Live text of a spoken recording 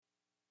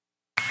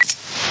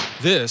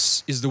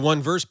This is the One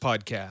Verse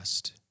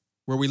Podcast,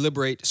 where we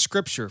liberate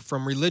Scripture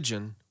from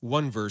religion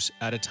one verse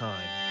at a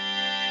time.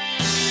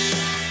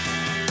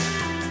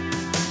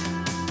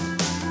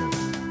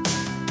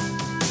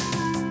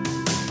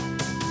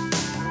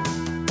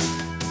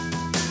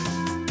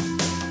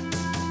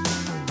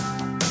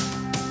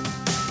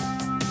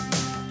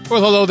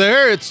 Well, hello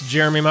there. It's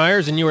Jeremy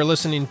Myers, and you are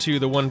listening to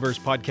the One Verse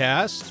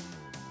Podcast.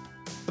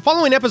 The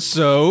following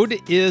episode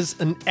is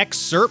an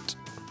excerpt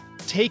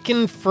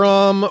taken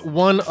from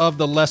one of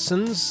the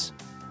lessons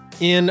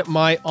in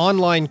my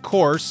online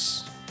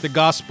course, The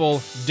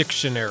Gospel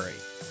Dictionary.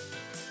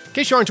 In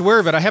case you aren't aware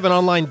of it, I have an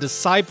online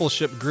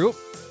discipleship group,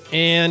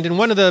 and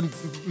one of the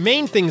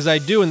main things I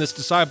do in this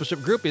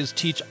discipleship group is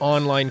teach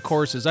online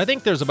courses. I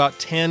think there's about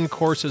 10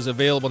 courses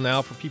available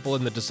now for people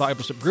in the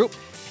discipleship group,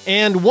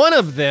 and one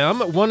of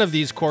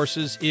these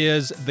courses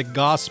is the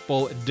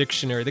Gospel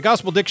Dictionary. The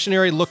Gospel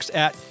Dictionary looks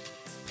at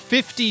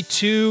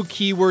 52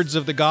 keywords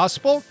of the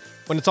gospel.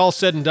 When it's all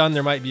said and done,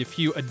 there might be a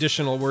few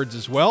additional words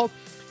as well,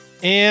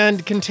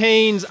 and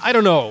contains,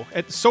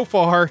 so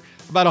far,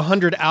 about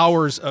 100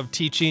 hours of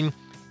teaching,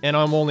 and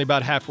I'm only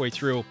about halfway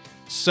through.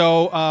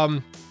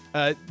 So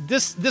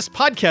this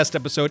podcast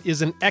episode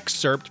is an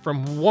excerpt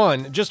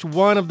from just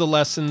one of the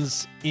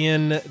lessons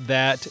in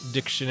that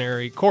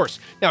dictionary course.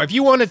 Now, if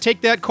you want to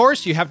take that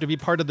course, you have to be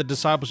part of the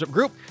discipleship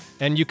group,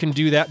 and you can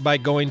do that by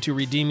going to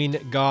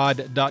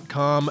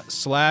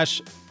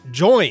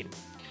redeeminggod.com/join.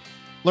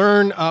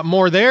 Learn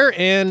more there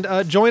and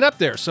join up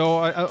there. So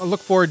I look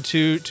forward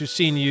to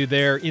seeing you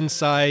there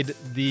inside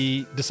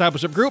the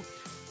discipleship group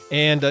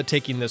and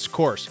taking this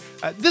course.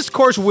 This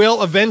course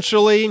will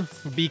eventually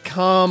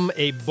become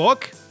a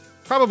book,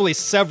 probably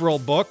several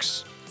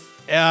books,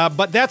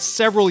 but that's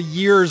several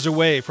years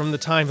away from the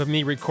time of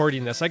me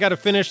recording this. I got to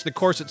finish the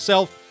course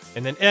itself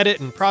and then edit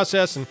and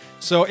process. And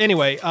so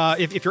anyway,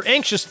 if you're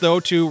anxious, though,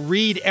 to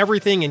read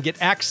everything and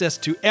get access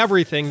to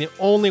everything, the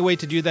only way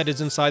to do that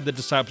is inside the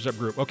discipleship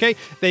group, okay?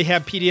 They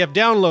have PDF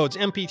downloads,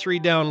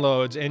 MP3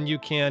 downloads, and you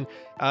can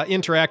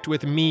interact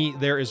with me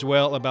there as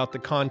well about the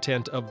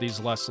content of these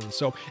lessons.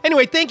 So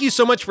anyway, thank you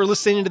so much for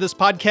listening to this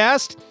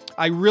podcast.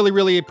 I really,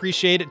 really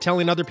appreciate it,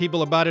 telling other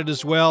people about it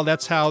as well.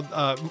 That's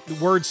how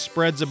word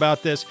spreads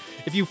about this.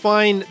 If you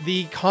find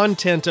the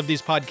content of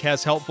these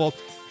podcasts helpful,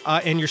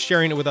 and you're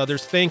sharing it with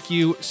others, thank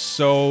you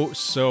so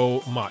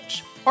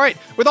much. All right,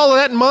 with all of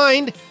that in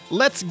mind,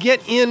 let's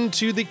get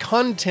into the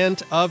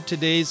content of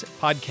today's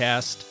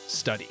podcast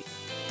study.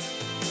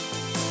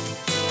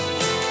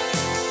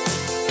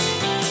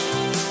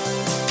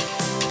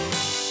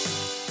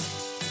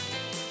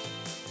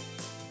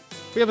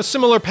 We have a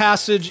similar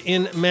passage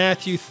in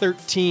Matthew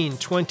 13,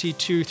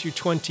 22 through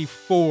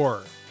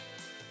 24.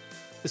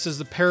 This is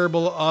the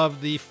parable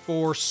of the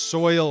four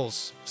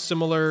soils.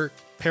 Similar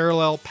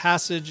parallel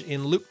passage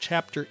in Luke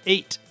chapter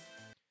 8.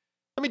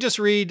 Let me just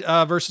read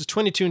verses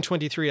 22 and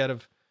 23 out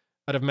of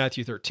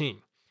Matthew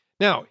 13.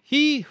 Now,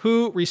 he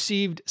who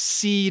received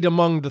seed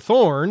among the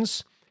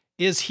thorns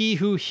is he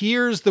who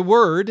hears the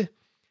word,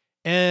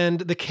 and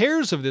the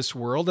cares of this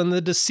world and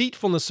the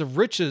deceitfulness of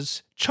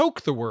riches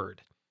choke the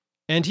word,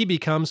 and he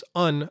becomes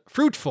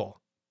unfruitful.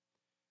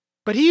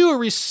 But he who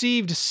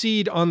received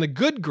seed on the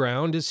good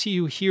ground is he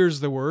who hears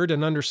the word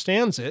and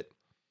understands it,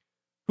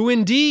 who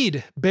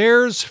indeed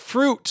bears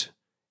fruit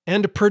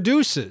and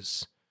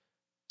produces,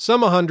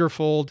 some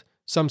 100-fold,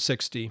 some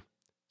 60,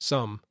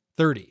 some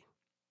 30.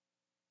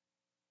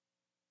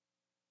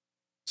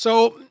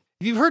 So,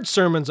 if you've heard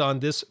sermons on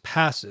this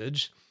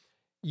passage,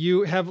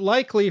 you have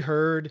likely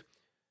heard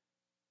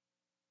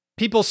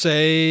people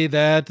say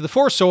that the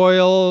four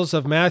soils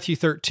of Matthew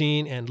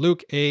 13 and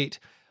Luke 8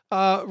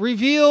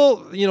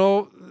 reveal,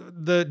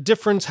 the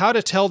difference, how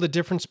to tell the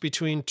difference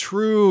between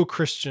true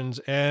Christians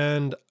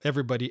and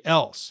everybody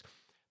else.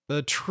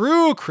 The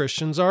true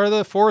Christians are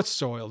the fourth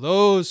soil,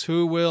 those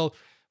who will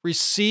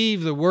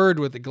receive the word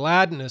with the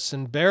gladness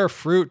and bear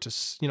fruit to,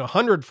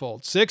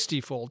 100-fold,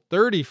 60-fold,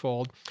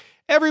 30-fold.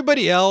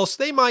 Everybody else,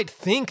 they might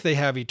think they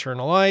have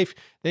eternal life.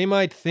 They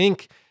might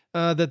think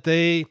that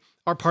they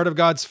are part of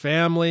God's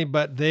family,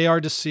 but they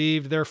are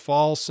deceived, they're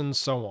false, and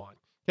so on.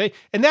 Okay,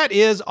 and that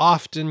is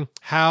often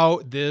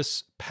how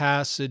this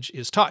passage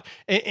is taught.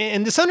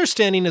 And this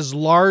understanding is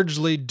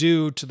largely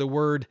due to the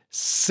word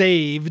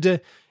saved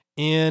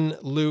in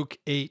Luke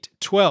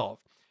 8:12.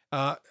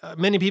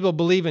 Many people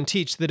believe and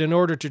teach that in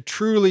order to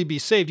truly be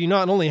saved, you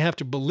not only have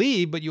to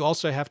believe, but you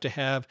also have to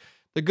have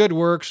the good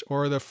works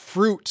or the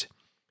fruit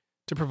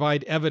to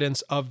provide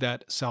evidence of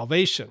that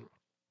salvation.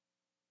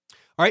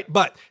 All right,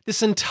 but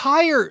this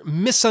entire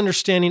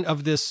misunderstanding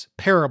of this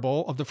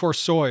parable of the four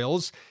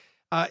soils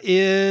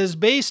is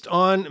based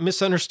on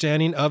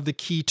misunderstanding of the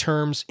key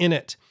terms in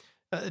it.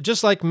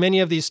 Just like many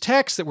of these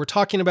texts that we're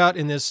talking about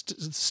in this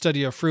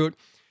study of fruit,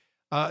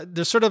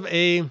 there's sort of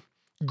a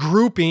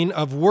grouping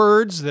of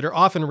words that are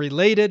often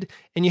related,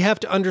 and you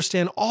have to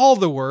understand all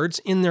the words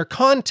in their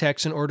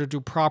context in order to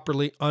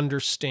properly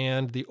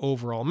understand the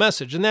overall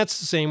message. And that's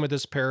the same with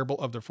this parable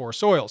of the four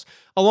soils.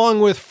 Along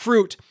with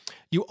fruit,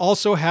 you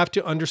also have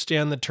to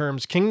understand the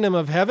terms kingdom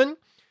of heaven,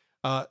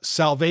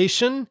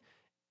 salvation,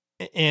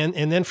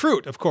 and then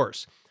fruit, of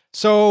course.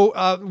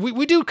 So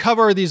we do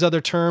cover these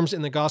other terms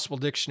in the Gospel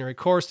Dictionary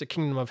course, the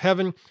Kingdom of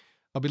Heaven.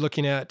 I'll be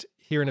looking at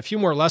here in a few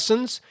more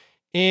lessons,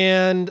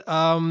 and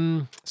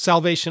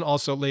salvation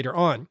also later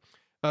on.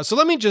 So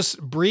let me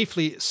just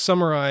briefly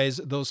summarize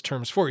those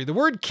terms for you. The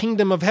word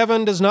Kingdom of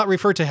Heaven does not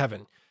refer to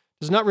heaven,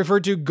 does not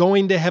refer to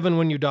going to heaven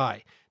when you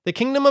die. The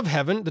Kingdom of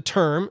Heaven, the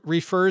term,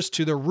 refers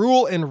to the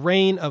rule and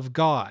reign of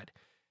God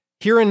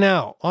here and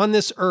now on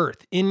this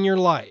earth in your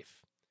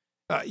life.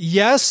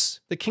 Yes,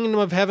 the Kingdom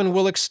of Heaven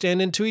will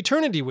extend into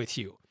eternity with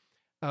you,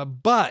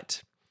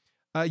 but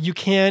you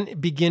can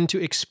begin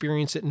to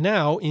experience it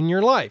now in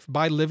your life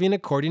by living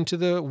according to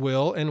the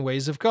will and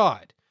ways of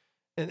God.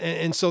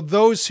 And so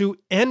those who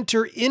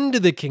enter into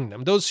the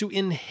kingdom, those who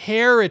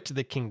inherit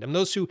the kingdom,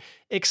 those who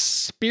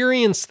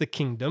experience the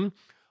kingdom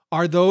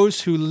are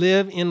those who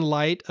live in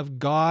light of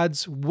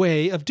God's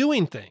way of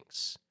doing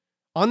things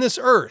on this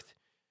earth.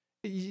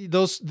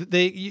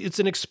 It's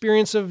an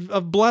experience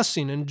of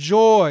blessing and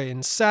joy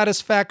and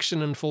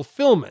satisfaction and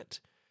fulfillment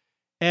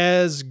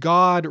as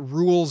God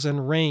rules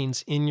and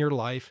reigns in your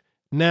life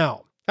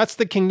now. That's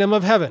the Kingdom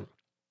of Heaven.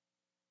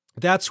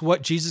 That's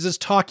what Jesus is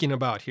talking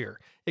about here,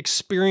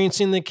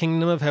 experiencing the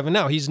Kingdom of Heaven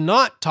now. He's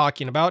not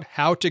talking about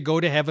how to go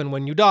to heaven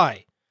when you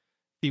die.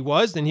 If he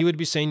was, then he would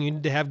be saying you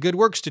need to have good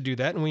works to do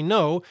that. And we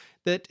know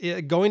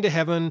that going to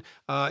heaven,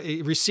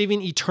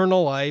 receiving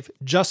eternal life,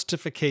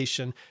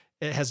 justification,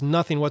 it has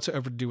nothing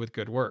whatsoever to do with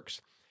good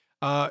works.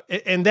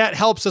 And that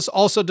helps us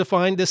also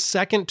define this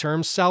second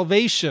term,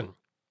 salvation.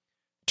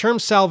 Term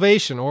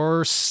salvation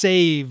or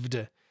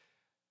saved.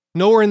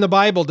 Nowhere in the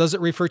Bible does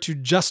it refer to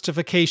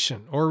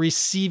justification or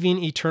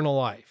receiving eternal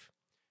life.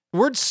 The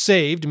word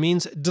saved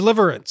means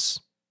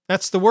deliverance.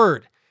 That's the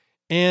word.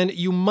 And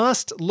you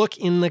must look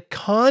in the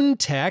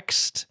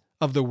context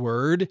of the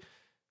word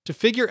to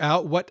figure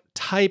out what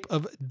type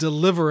of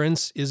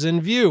deliverance is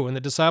in view. And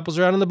the disciples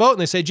are out on the boat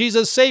and they say,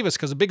 Jesus, save us,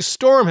 because a big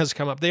storm has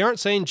come up. They aren't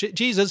saying,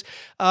 Jesus,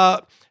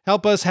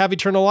 help us have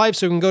eternal life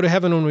so we can go to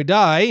heaven when we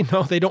die.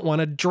 No, they don't want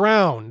to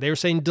drown. They were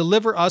saying,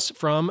 deliver us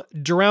from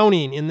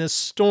drowning in this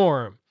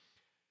storm.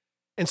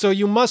 And so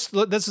you must,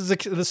 this is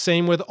the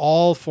same with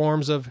all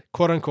forms of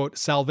quote unquote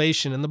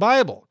salvation in the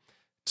Bible.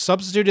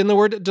 Substitute in the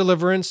word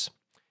deliverance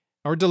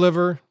or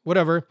deliver,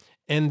 whatever,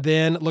 and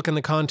then look in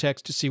the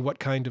context to see what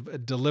kind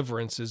of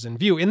deliverance is in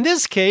view. In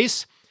this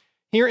case,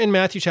 here in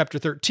Matthew chapter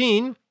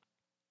 13,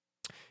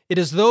 it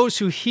is those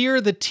who hear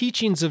the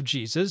teachings of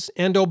Jesus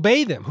and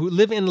obey them, who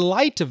live in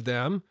light of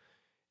them.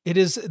 It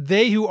is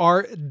they who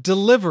are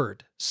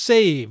delivered,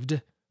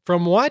 saved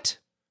from what?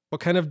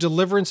 What kind of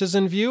deliverance is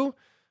in view?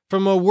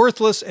 From a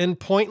worthless and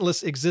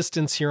pointless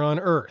existence here on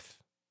earth.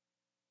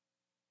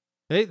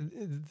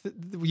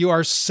 You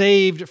are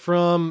saved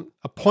from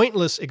a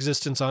pointless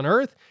existence on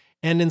earth,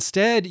 and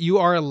instead you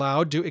are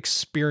allowed to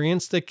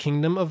experience the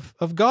kingdom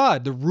of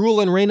God, the rule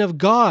and reign of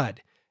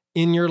God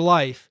in your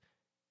life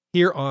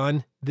here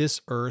on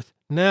this earth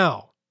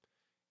now.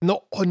 And the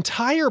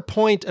entire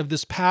point of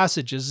this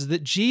passage is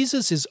that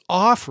Jesus is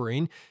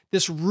offering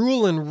this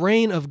rule and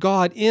reign of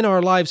God in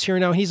our lives here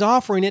now. He's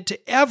offering it to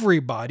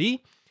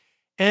everybody,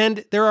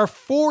 and there are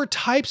 4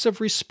 types of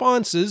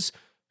responses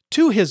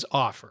to his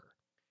offer.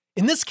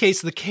 In this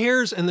case, the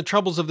cares and the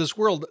troubles of this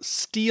world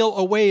steal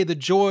away the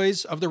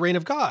joys of the reign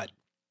of God.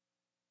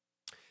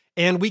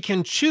 And we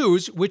can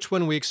choose which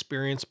one we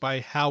experience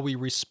by how we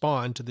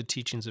respond to the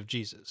teachings of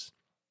Jesus.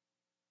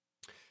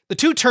 The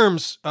 2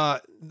 terms,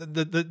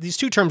 these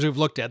 2 terms we've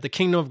looked at, the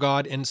kingdom of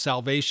God and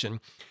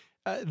salvation,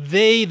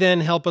 they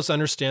then help us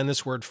understand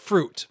this word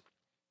fruit.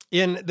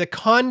 In the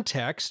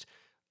context,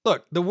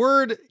 look, the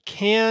word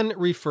can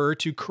refer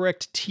to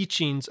correct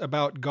teachings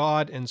about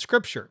God and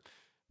Scripture,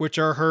 which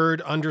are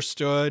heard,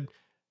 understood,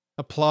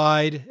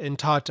 applied, and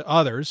taught to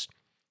others.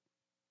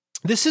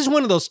 This is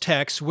one of those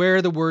texts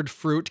where the word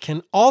fruit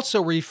can also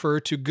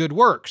refer to good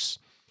works,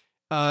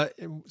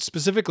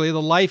 specifically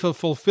the life of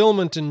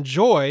fulfillment and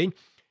joy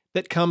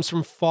that comes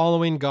from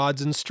following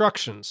God's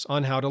instructions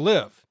on how to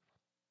live.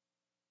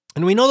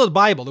 And we know that the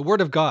Bible, the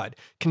Word of God,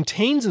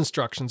 contains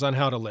instructions on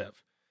how to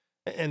live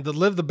and to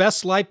live the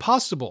best life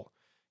possible.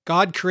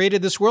 God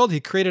created this world. He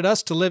created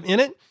us to live in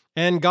it.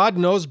 And God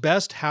knows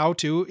best how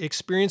to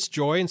experience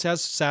joy and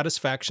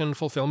satisfaction and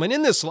fulfillment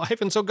in this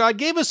life. And so God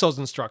gave us those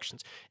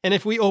instructions. And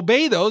if we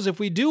obey those, if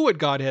we do what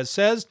God has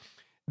says,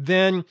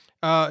 then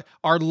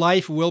our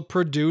life will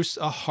produce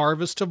a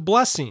harvest of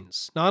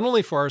blessings, not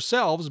only for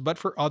ourselves, but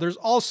for others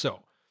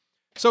also.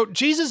 So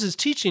Jesus is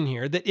teaching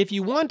here that if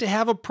you want to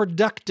have a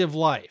productive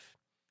life,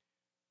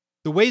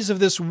 the ways of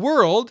this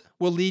world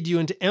will lead you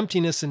into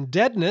emptiness and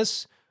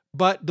deadness,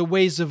 but the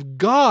ways of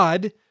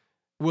God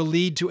will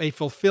lead to a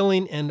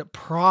fulfilling and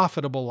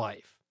profitable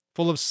life,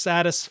 full of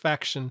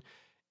satisfaction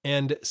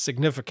and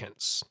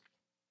significance.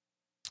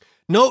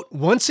 Note,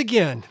 once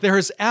again, there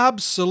is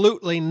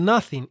absolutely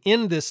nothing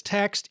in this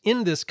text,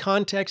 in this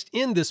context,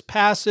 in this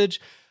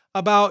passage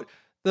about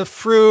the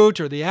fruit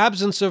or the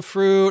absence of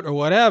fruit or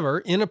whatever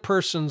in a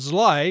person's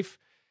life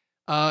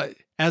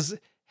as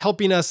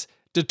helping us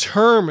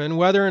determine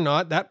whether or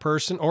not that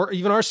person, or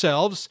even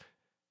ourselves,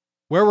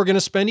 where we're going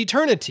to spend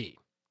eternity.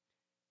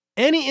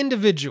 Any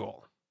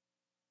individual,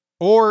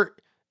 or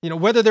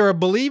whether they're a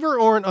believer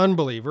or an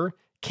unbeliever,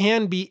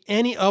 can be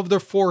any of the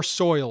four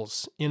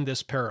soils in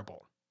this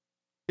parable.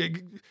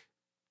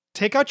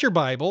 Take out your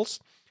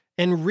Bibles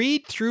and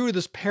read through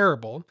this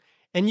parable,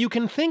 and you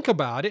can think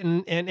about it.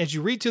 And as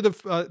you read through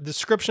the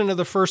description of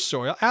the first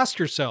soil, ask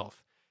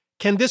yourself,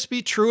 can this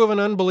be true of an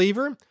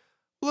unbeliever?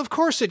 Well, of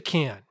course it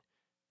can.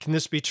 Can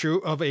this be true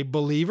of a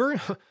believer?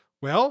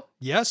 Well,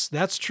 yes,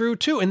 that's true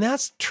too. And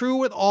that's true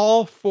with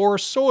all four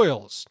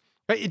soils.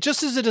 Right?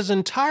 Just as it is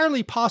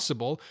entirely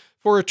possible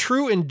for a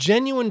true and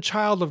genuine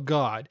child of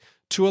God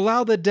to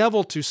allow the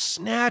devil to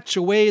snatch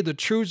away the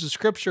truths of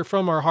Scripture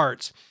from our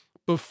hearts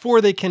before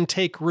they can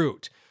take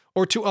root,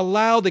 or to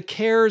allow the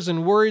cares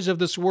and worries of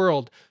this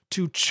world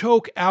to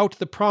choke out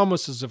the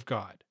promises of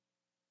God.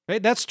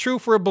 Right? That's true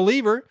for a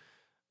believer.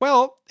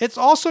 Well, it's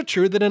also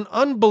true that an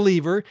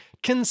unbeliever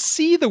can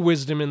see the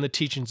wisdom in the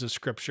teachings of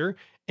Scripture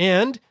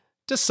and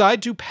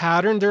decide to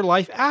pattern their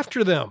life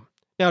after them.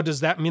 Now,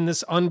 does that mean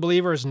this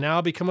unbeliever has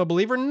now become a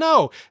believer?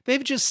 No,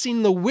 they've just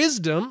seen the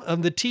wisdom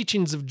of the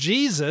teachings of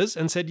Jesus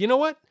and said, you know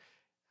what?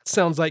 That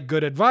sounds like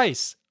good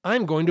advice.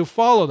 I'm going to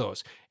follow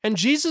those. And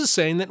Jesus is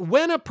saying that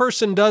when a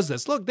person does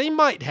this, look, they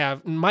might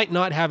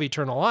not have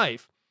eternal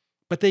life,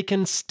 but they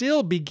can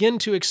still begin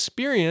to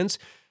experience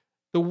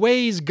the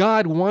ways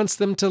God wants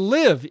them to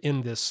live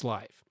in this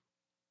life.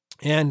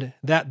 And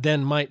that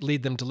then might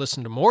lead them to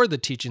listen to more of the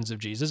teachings of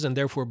Jesus and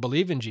therefore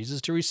believe in Jesus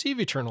to receive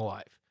eternal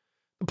life.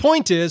 The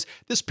point is,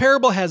 this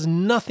parable has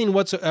nothing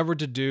whatsoever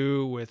to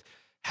do with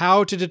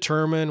how to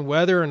determine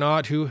whether or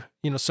not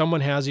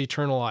someone has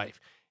eternal life.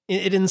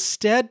 It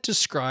instead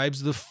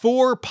describes the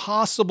four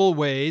possible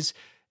ways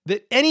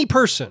that any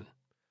person,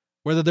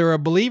 whether they're a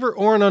believer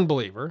or an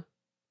unbeliever,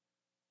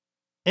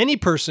 any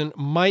person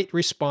might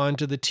respond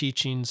to the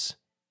teachings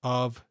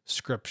of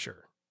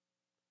Scripture.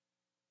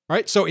 All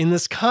right, so in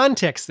this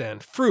context then,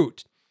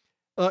 fruit,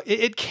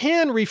 it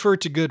can refer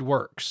to good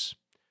works.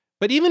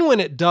 But even when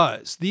it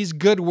does, these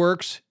good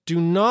works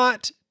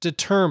cannot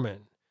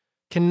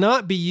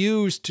be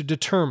used to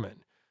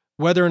determine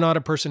whether or not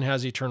a person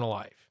has eternal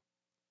life.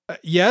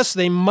 Yes,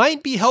 they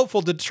might be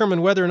helpful to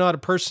determine whether or not a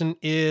person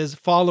is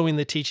following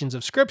the teachings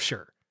of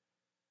Scripture.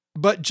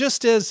 But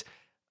just as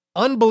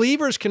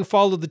unbelievers can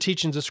follow the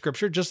teachings of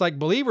Scripture, just like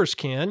believers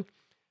can,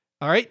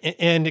 all right,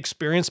 and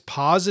experience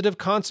positive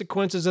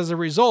consequences as a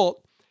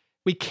result,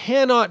 we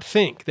cannot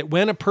think that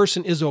when a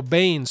person is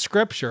obeying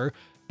Scripture,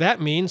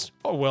 that means,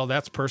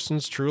 that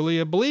person's truly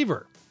a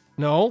believer.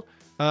 No,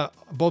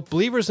 both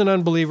believers and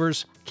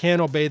unbelievers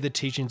can obey the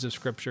teachings of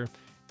Scripture,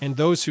 and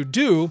those who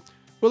do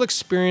will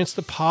experience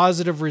the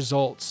positive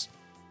results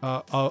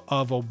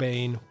of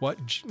obeying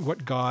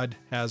what God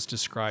has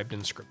described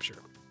in Scripture.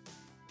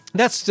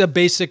 That's the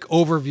basic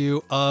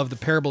overview of the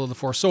parable of the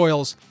four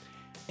soils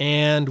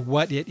and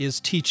what it is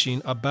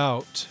teaching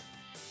about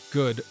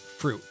good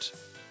fruit.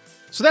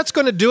 So that's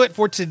going to do it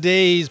for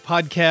today's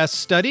podcast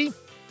study.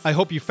 I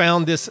hope you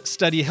found this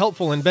study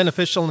helpful and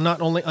beneficial in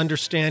not only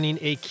understanding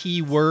a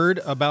key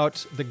word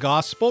about the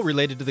gospel,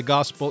 related to the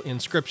gospel in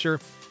Scripture,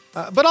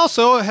 but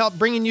also help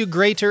bringing you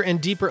greater and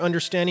deeper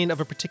understanding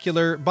of a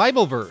particular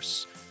Bible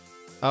verse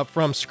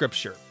from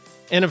Scripture.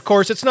 And of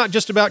course, it's not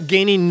just about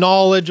gaining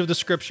knowledge of the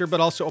Scripture, but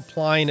also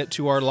applying it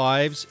to our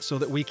lives so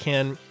that we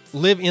can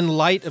live in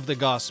light of the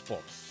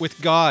gospel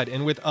with God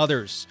and with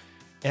others,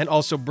 and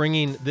also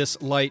bringing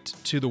this light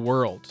to the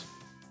world.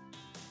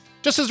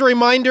 Just as a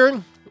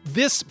reminder,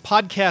 this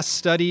podcast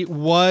study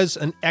was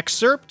an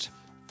excerpt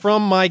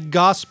from my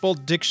Gospel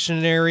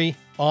Dictionary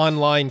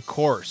online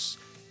course.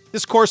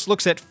 This course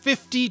looks at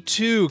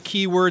 52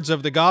 keywords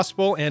of the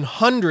gospel and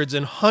hundreds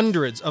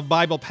of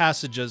Bible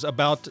passages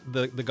about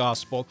the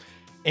gospel.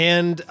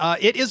 And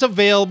it is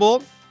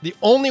available. The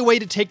only way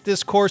to take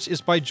this course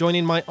is by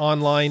joining my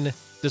online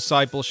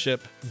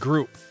discipleship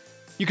group.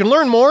 You can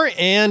learn more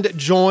and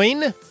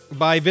join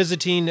by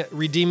visiting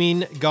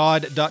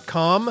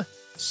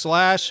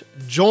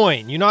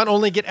redeeminggod.com/join. You not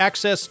only get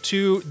access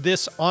to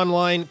this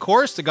online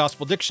course, the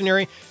Gospel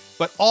Dictionary,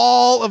 but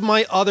all of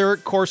my other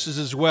courses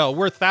as well.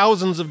 We're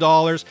thousands of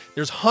dollars.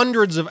 There's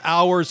hundreds of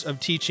hours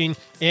of teaching,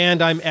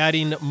 and I'm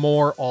adding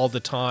more all the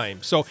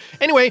time. So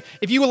anyway,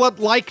 if you would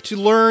like to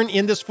learn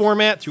in this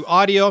format through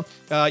audio,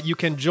 you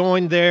can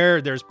join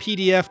there. There's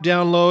PDF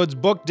downloads,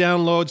 book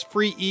downloads,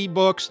 free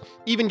ebooks,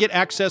 even get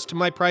access to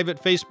my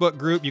private Facebook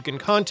group. You can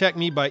contact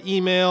me by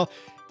email,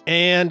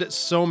 and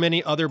so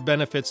many other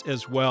benefits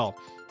as well.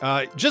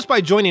 Just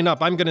by joining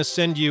up, I'm going to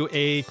send you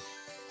a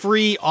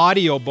free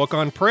audio book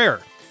on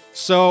prayer.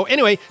 So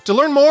anyway, to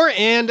learn more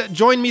and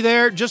join me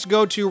there, just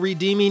go to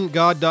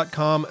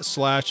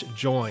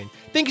redeeminggod.com/join.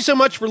 Thank you so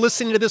much for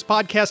listening to this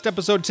podcast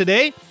episode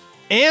today,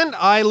 and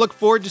I look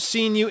forward to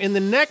seeing you in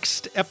the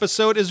next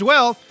episode as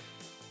well.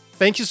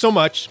 Thank you so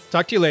much.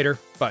 Talk to you later.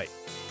 Bye.